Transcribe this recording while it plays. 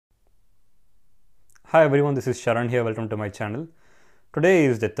Hi everyone, this is Sharan here. Welcome to my channel. Today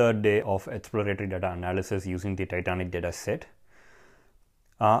is the third day of exploratory data analysis using the Titanic Dataset.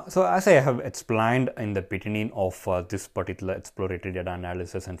 So as I have explained in the beginning of this particular exploratory data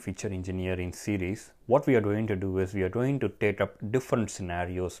analysis and feature engineering series, what we are going to do is we are going to take up different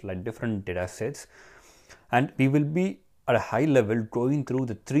scenarios like different data sets, and we will be at a high level going through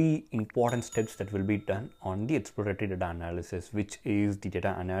the three important steps that will be done on the exploratory data analysis, which is the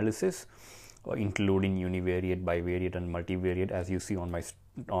data analysis, including univariate, bivariate and multivariate, as you see on my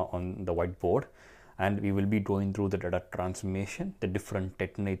on the whiteboard. And we will be going through the data transformation, the different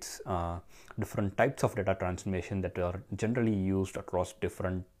techniques, different types of data transformation that are generally used across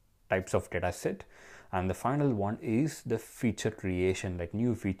different types of data set. And the final one is the feature creation, like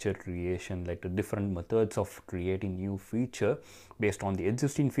new feature creation, like the different methods of creating new feature based on the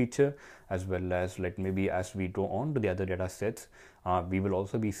existing feature, as well as like maybe as we go on to the other data sets, we will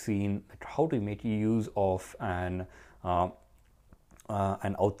also be seeing how to make use of an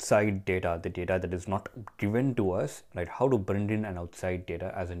outside data, the data that is not given to us, right? How to bring in an outside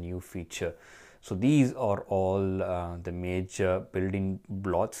data as a new feature. So these are all the major building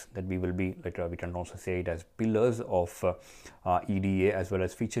blocks that we will be, like we can also say it as pillars of EDA as well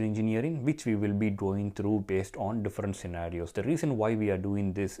as feature engineering, which we will be going through based on different scenarios. The reason why we are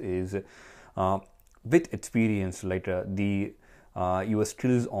doing this is with experience, like your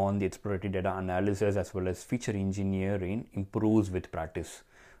skills on the exploratory data analysis as well as feature engineering improves with practice.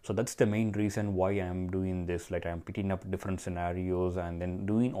 So that's the main reason why I am doing this, like I am picking up different scenarios and then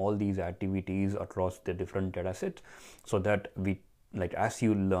doing all these activities across the different data sets, so that we, like as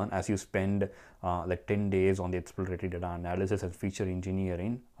you learn, as you spend like 10 days on the exploratory data analysis and feature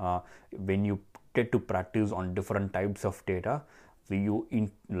engineering, when you get to practice on different types of data, you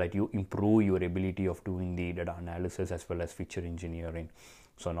improve your ability of doing the data analysis as well as feature engineering.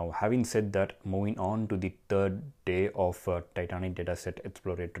 So now, having said that, moving on to the third day of Titanic Dataset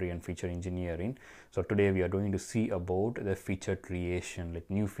exploratory and feature engineering. So today we are going to see about the feature creation, like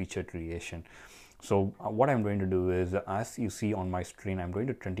new feature creation. So what I'm going to do is, as you see on my screen, I'm going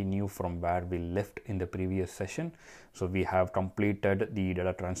to continue from where we left in the previous session. So we have completed the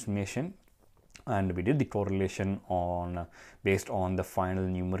data transformation, and we did the correlation on based on the final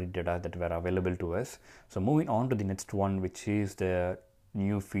numeric data that were available to us. So moving on to the next one, which is the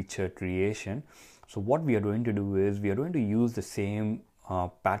new feature creation. So what we are going to do is we are going to use the same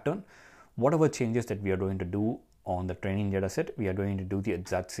pattern. Whatever changes that we are going to do on the training data set, we are going to do the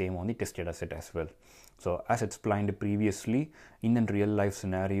exact same on the test data set as well. So as explained previously, in a real life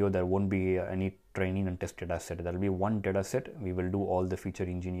scenario, there won't be any training and test data set. There will be one data set. We will do all the feature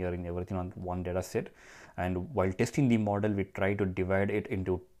engineering, everything on one data set. And while testing the model, we try to divide it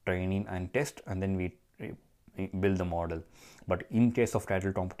into training and test, and then we build the model. But in case of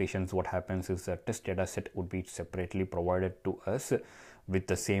title competitions, what happens is that test data set would be separately provided to us with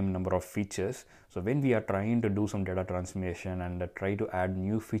the same number of features. So when we are trying to do some data transformation and try to add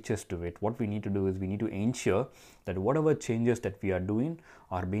new features to it, what we need to do is we need to ensure that whatever changes that we are doing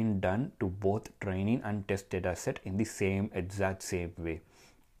are being done to both training and test data set in the exact same way.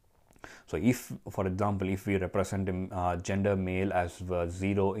 So if, for example, if we represent gender male as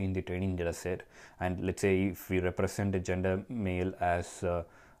 0 in the training data set, and let's say if we represent a gender male as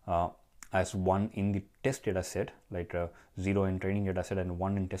 1 in the test data set, like 0 in training data set and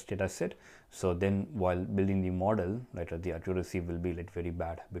 1 in test data set, so then while building the model, like the accuracy will be like very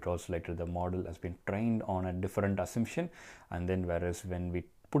bad, because like the model has been trained on a different assumption, and then whereas when we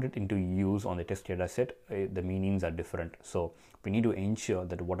put it into use on the test data set, the meanings are different. So we need to ensure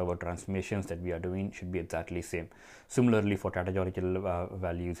that whatever transformations that we are doing should be exactly same. Similarly for categorical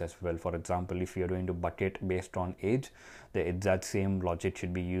values as well. For example, if you are going to bucket based on age, the exact same logic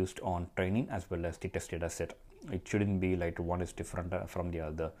should be used on training as well as the test data set. It shouldn't be like one is different from the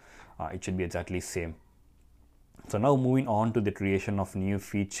other. It should be exactly same. So now moving on to the creation of new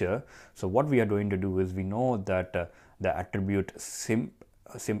feature. So what we are going to do is, we know that the attribute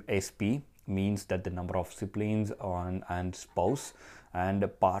SIM-SP means that the number of siblings and spouse, and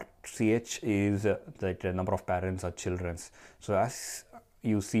part CH is that the number of parents or children. So as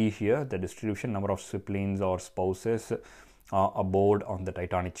you see here, the distribution number of siblings or spouses aboard on the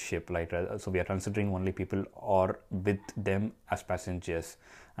Titanic ship, like so we are considering only people or with them as passengers,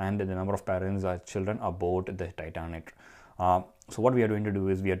 and the number of parents or children aboard the Titanic. So what we are going to do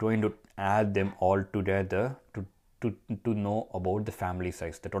is we are going to add them all together to know about the family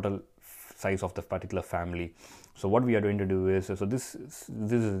size, the total size of the particular family. So what we are going to do is, so this is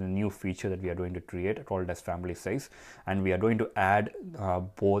a new feature that we are going to create called as family size, and we are going to add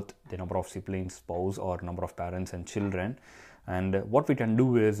both the number of siblings, spouse, or number of parents and children. And what we can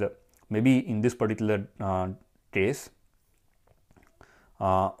do is maybe in this particular case,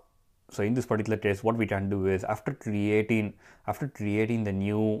 so in this particular case, what we can do is after creating the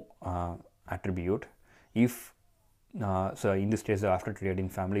new attribute, if so in this case, after creating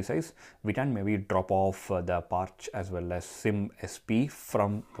family size, we can maybe drop off the parch as well as sim sp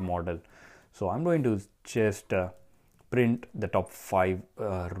from the model. So I'm going to just print the top 5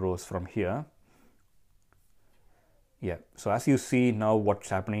 rows from here. Yeah, so as you see now, what's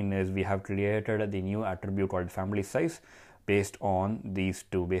happening is we have created the new attribute called family size based on these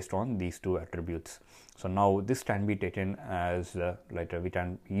two attributes. So now this can be taken as we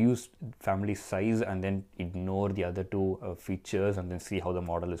can use family size and then ignore the other two features and then see how the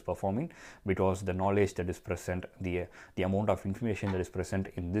model is performing, because the knowledge that is present, the amount of information that is present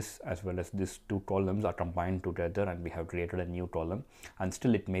in this as well as these two columns are combined together, and we have created a new column, and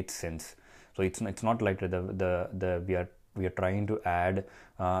still it makes sense. So it's not like we are trying to add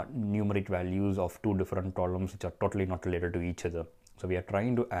numeric values of two different columns which are totally not related to each other. So we are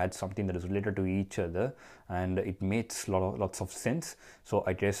trying to add something that is related to each other, and it makes lots of sense. So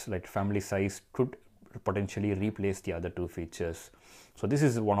I guess like family size could potentially replace the other two features. So this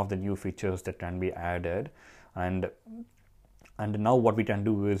is one of the new features that can be added, and now what we can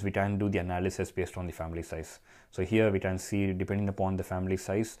do is we can do the analysis based on the family size. So here we can see, depending upon the family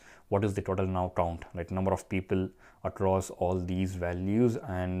size, what is the total now count, like number of people across all these values,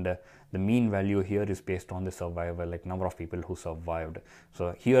 and the mean value here is based on the survival, like number of people who survived.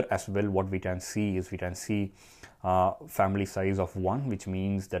 So here as well, what we can see is family size of 1, which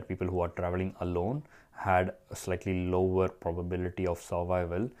means that people who are traveling alone had a slightly lower probability of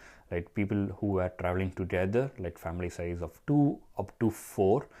survival. Like people who are traveling together, like family size of 2 up to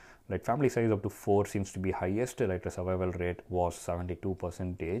 4, like family size up to 4 seems to be highest, like the survival rate was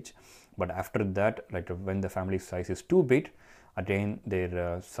 72%. But after that, like when the family size is too big, again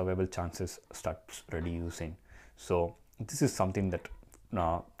their survival chances starts reducing. So this is something that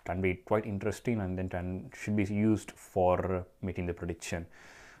can be quite interesting, and then should be used for making the prediction.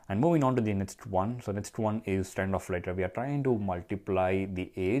 And moving on to the next one. So next one is kind of like we are trying to multiply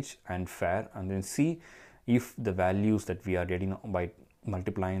the age and fair, and then see if the values that we are getting by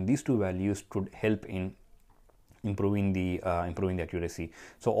multiplying these two values could help in improving the accuracy.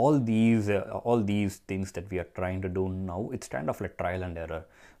 So all these things that we are trying to do now, it's kind of like trial and error.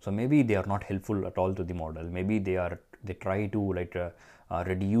 So maybe they are not helpful at all to the model. Maybe they try to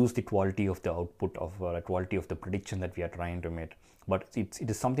reduce the quality of the output of quality of the prediction that we are trying to make. But it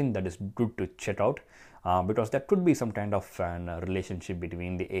is something that is good to check out, because that could be some kind of relationship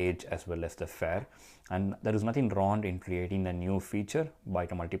between the age as well as the fair, and there is nothing wrong in creating a new feature by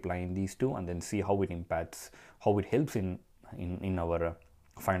multiplying these two and then see how it impacts, how it helps in our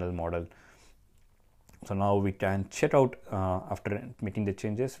final model. So now we can check out, after making the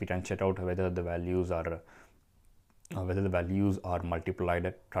changes, we can check out whether the values are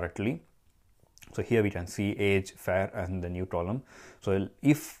multiplied correctly. So here we can see age, fair, and the new column. So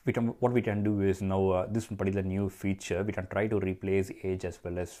what we can do is now this particular new feature, we can try to replace age as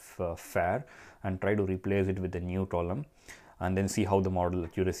well as fair, and try to replace it with the new column, and then see how the model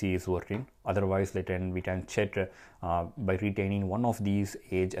accuracy is working. Otherwise, we can check by retaining one of these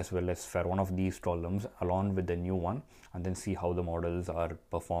age as well as fair, one of these columns along with the new one, and then see how the models are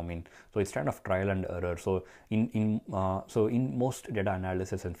performing. So it's kind of trial and error. So in most data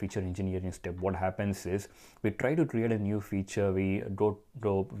analysis and feature engineering step, what happens is we try to create a new feature, we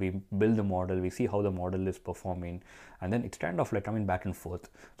build the model, we see how the model is performing, and then it's kind of like coming back and forth.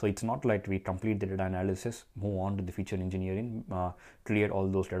 So it's not like we complete the data analysis, move on to the feature engineering, create all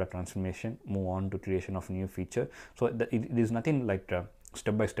those data transformation, move on to creation of new feature. So it is nothing like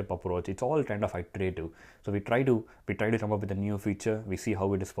step-by-step approach. It's all kind of iterative. So we try to come up with a new feature, we see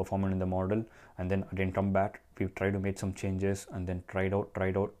how it is performing in the model, and then again come back, we try to make some changes, and then try it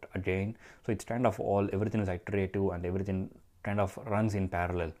out again. So it's kind of everything is iterative, and everything kind of runs in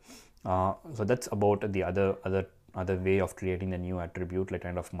parallel. So that's about the other way of creating the new attribute, like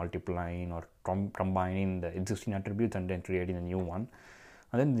kind of multiplying or combining the existing attributes and then creating a new one.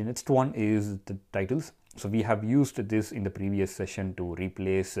 And then the next one is the titles. So we have used this in the previous session to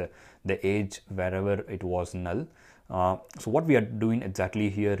replace the age wherever it was null. So what we are doing exactly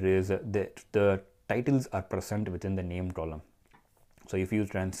here is the titles are present within the name column. So if you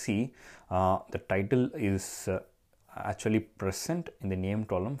can see, the title is actually present in the name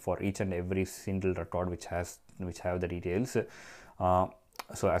column for each and every single record which have the details.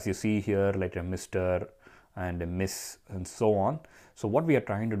 So as you see here, like a Mr. and a Miss and so on. So what we are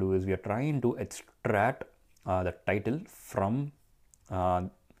trying to do is we are trying to extract the title from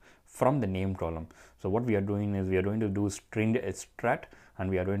the name column. So what we are doing is we are going to do string extract, and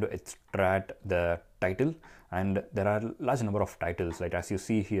we are going to extract the title. And there are large number of titles, like as you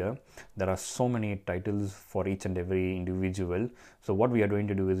see here, there are so many titles for each and every individual. So what we are going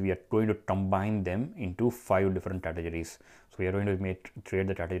to do is we are going to combine them into 5 different categories. So we are going to create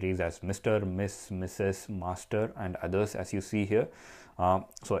the categories as Mr., Miss, Mrs., Master, and others, as you see here.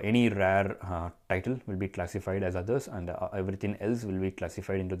 So any rare title will be classified as others, and everything else will be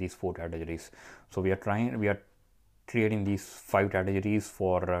classified into these 4 categories. So we are creating these 5 categories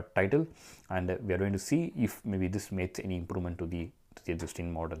for title, and we are going to see if maybe this makes any improvement to the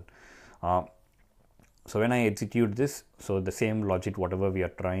existing model. So when I execute this, so the same logic, whatever we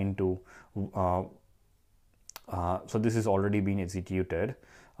are trying to so this is already been executed,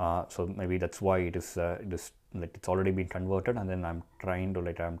 so maybe that's why it is like it's already been converted, and then I'm trying to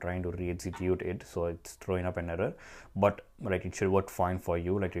re-execute it, so it's throwing up an error. But like it should work fine for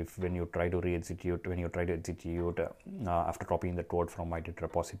you, like if when you try to execute after copying the code from my Git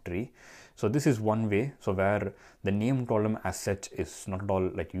repository. So this is one way, so where the name column as such is not at all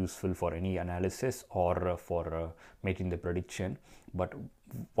like useful for any analysis or for making the prediction. But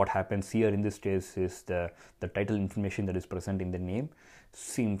what happens here in this case is the title information that is present in the name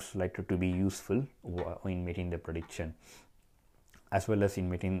seems like to be useful in making the prediction, as well as in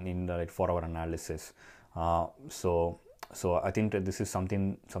making for our analysis. So I think that this is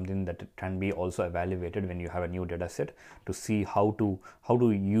something that can be also evaluated when you have a new data set, to see how to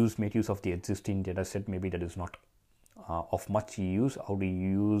make use of the existing data set, maybe that is not of much use, how to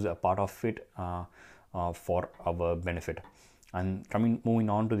use a part of it for our benefit. And moving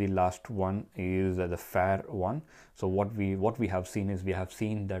on to the last one is the fair one. So what we have seen is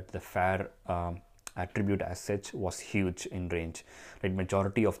that the fair attribute as such was huge in range. Like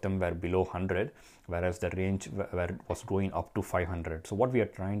majority of them were below 100, whereas the range was going up to 500. So what we are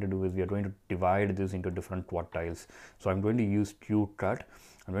trying to do is we are going to divide this into different quartiles. So I'm going to use qcut.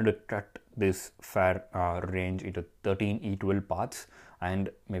 I'm going to cut this fair range into 13 equal parts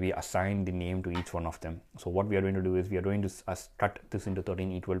and maybe assign the name to each one of them. So what we are going to do is we are going to cut this into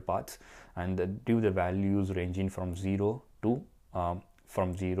 13 equal parts and give the values ranging from 0 to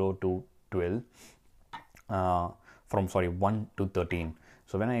 12, from 1 to 13.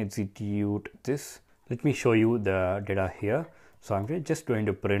 So when I execute this, let me show you the data here. So I'm just going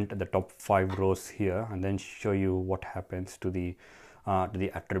to print the top 5 rows here and then show you what happens to the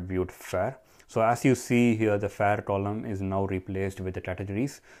attribute fair. So as you see here, the fair column is now replaced with the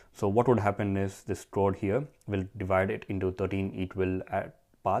categories. So what would happen is this code here will divide it into 13 equal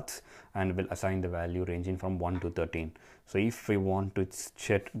parts and will assign the value ranging from 1 to 13. So if we want to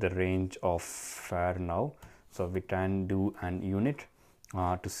check the range of fair now, so we can do an unit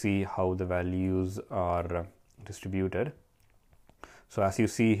to see how the values are distributed. So as you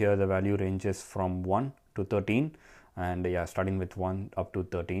see here, the value ranges from 1 to 13, and starting with 1 up to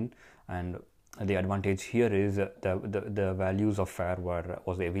 13. And the advantage here is the values of fair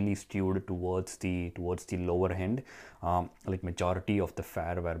was heavily skewed towards the lower end. Like majority of the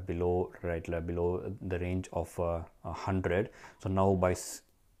fair were below the range of 100. So now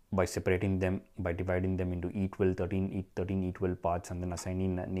by separating them, by dividing them into 13 equal parts and then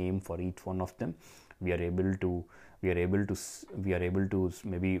assigning a name for each one of them, we are able to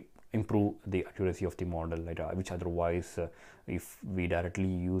maybe improve the accuracy of the model, which otherwise if we directly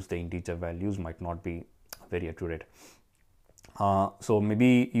use the integer values might not be very accurate. So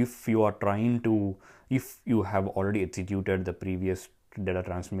maybe if you have already executed the previous data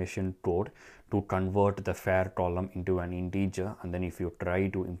transformation code to convert the fair column into an integer, and then if you try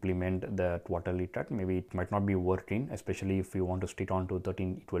to implement the quarterly cut, maybe it might not be working, especially if you want to stick on to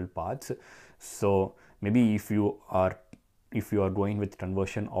 13 equal parts. So maybe if you are going with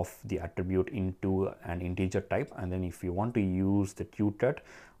conversion of the attribute into an integer type, and then if you want to use the qcut,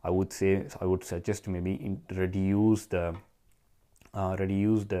 I would suggest maybe reduce the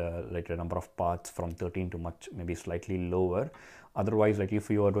number of parts from 13 to maybe slightly lower. Otherwise, like if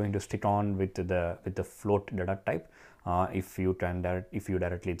you are going to stick on with the float data type, if you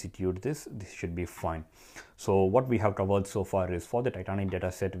directly execute this should be fine. So what we have covered so far is, for the Titanic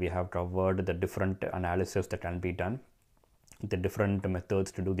dataset, we have covered the different analysis that can be done, the different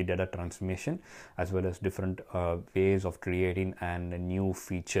methods to do the data transformation, as well as different ways of creating a new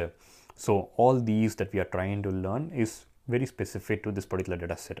feature. So all these that we are trying to learn is very specific to this particular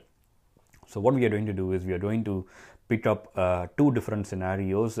data set. So what we are going to do is we are going to pick up 2 different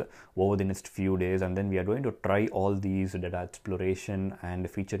scenarios over the next few days, and then we are going to try all these data exploration and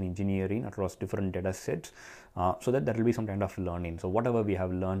feature engineering across different data sets, so that there will be some kind of learning. So whatever we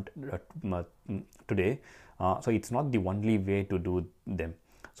have learned today, so it's not the only way to do them.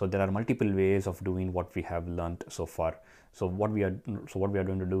 So there are multiple ways of doing what we have learned so far. So what we are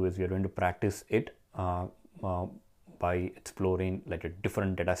going to do is we are going to practice it by exploring like a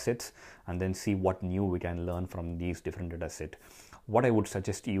different data sets and then see what new we can learn from these different data set. What I would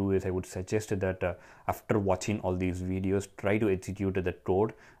suggest to you is I would suggest that after watching all these videos, try to execute the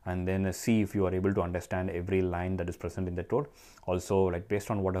code and then see if you are able to understand every line that is present in the code. Also, like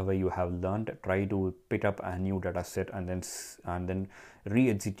based on whatever you have learned, try to pick up a new data set and then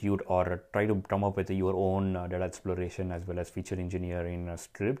re-execute or try to come up with your own data exploration as well as feature engineering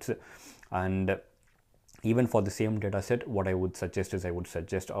scripts. And even for the same data set, what I would suggest is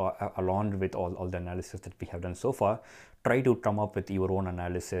along with all the analysis that we have done so far, try to come up with your own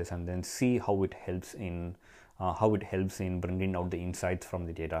analysis and then see how it helps in bringing out the insights from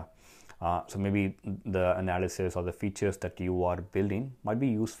the data. So maybe the analysis or the features that you are building might be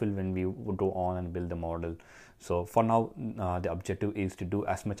useful when we would go on and build the model. So for now, the objective is to do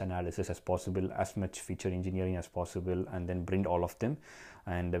as much analysis as possible, as much feature engineering as possible, and then bring all of them.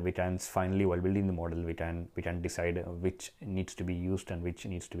 And we can finally, while building the model, we can decide which needs to be used and which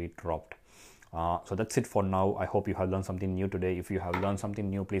needs to be dropped. So that's it for now. I hope you have learned something new today. If you have learned something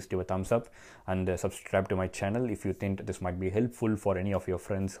new, please give a thumbs up and subscribe to my channel. If you think this might be helpful for any of your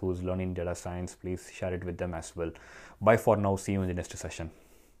friends who's learning data science, please share it with them as well. Bye for now. See you in the next session.